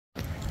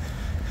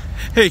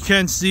Hey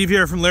Ken, Steve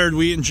here from Laird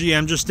Wheaton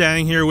GM. Just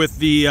standing here with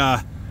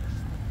the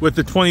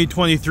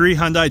 2023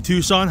 Hyundai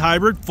Tucson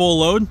hybrid, full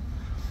load.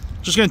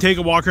 Just going to take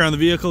a walk around the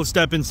vehicle,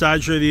 step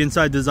inside, show you the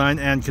inside design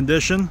and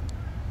condition.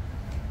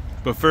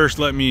 But first,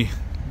 let me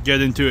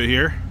get into it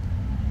here.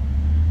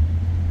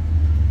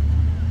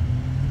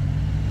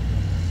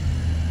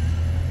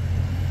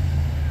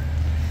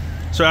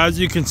 So as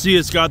you can see,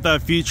 it's got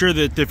that feature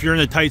that if you're in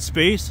a tight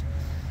space,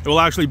 it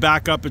will actually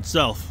back up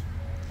itself.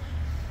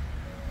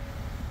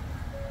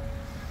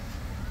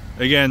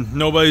 Again,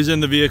 nobody's in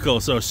the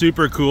vehicle, so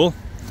super cool.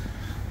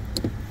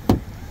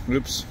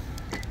 Oops.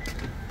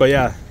 But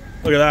yeah,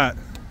 look at that.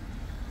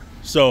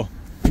 So,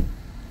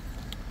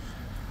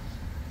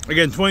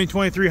 again,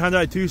 2023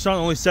 Hyundai Tucson,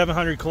 only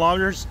 700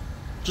 kilometers.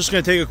 Just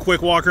gonna take a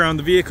quick walk around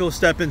the vehicle,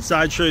 step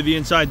inside, show you the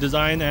inside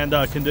design and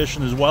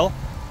condition as well.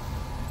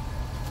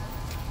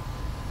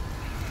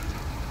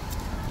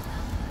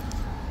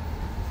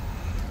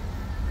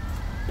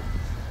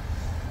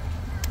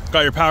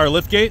 Got your power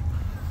liftgate.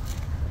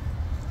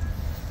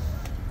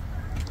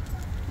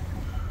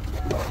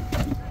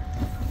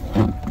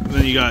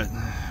 Then you got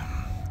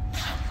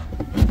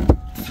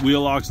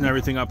wheel locks and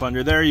everything up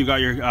under there. You got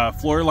your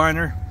floor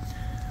liner.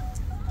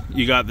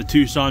 You got the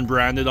Tucson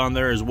branded on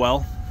there as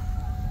well.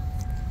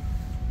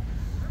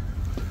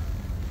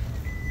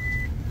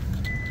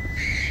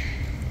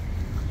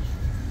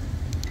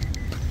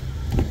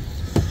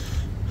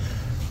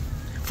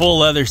 Full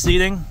leather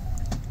seating.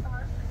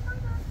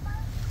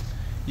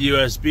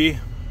 USB.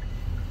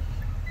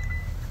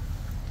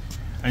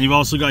 And you've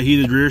also got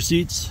heated rear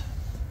seats,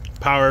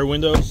 power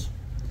windows,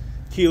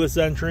 keyless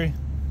entry,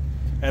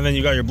 and then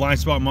you got your blind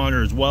spot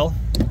monitor as well.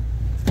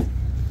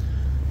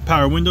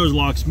 Power windows,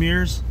 locks,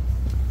 mirrors,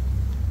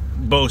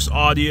 Bose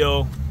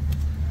audio.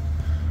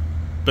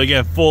 But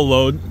again, full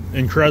load,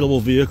 incredible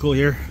vehicle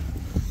here.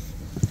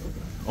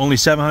 Only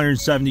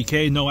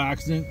 770K, no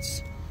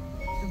accidents.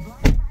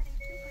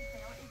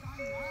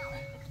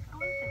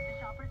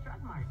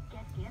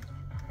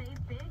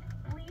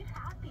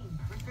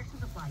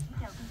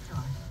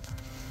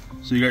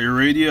 So you got your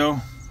radio,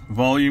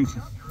 volume,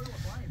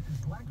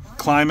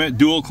 climate,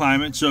 dual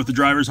climate. So if the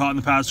driver's hot and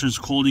the passenger's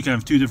cold, you can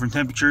have two different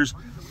temperatures.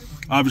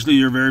 Obviously,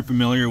 you're very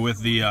familiar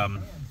with the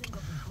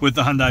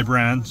Hyundai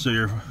brand, so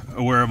you're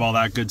aware of all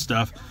that good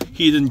stuff.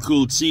 Heated and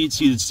cooled seats,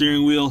 heated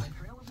steering wheel,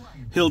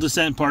 hill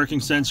descent parking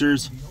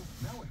sensors,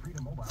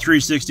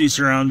 360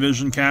 surround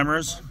vision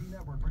cameras.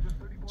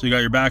 So you got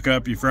your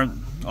backup, your front,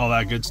 all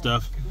that good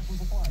stuff.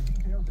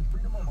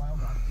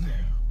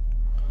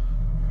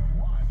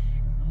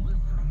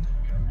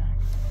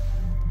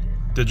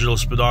 Digital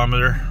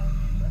speedometer,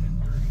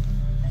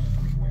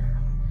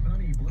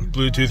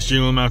 Bluetooth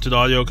steering wheel mounted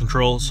audio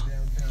controls.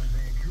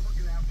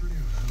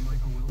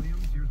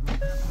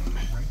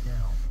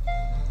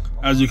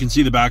 As you can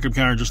see, the backup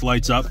counter just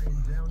lights up.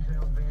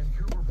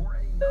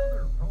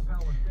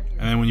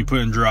 And then when you put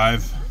in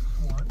drive,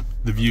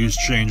 the views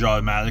change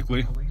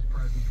automatically.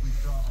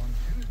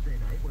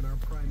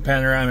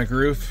 Panoramic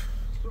roof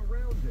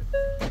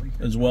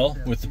as well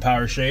with the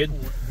power shade.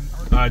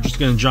 Just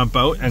going to jump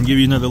out and give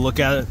you another look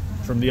at it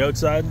from the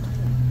outside.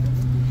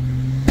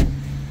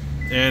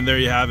 And there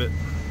you have it.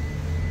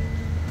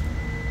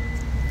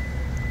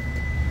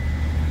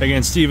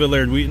 Again, Steve at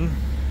Laird Wheaton.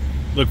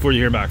 Look forward to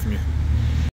hearing back from you.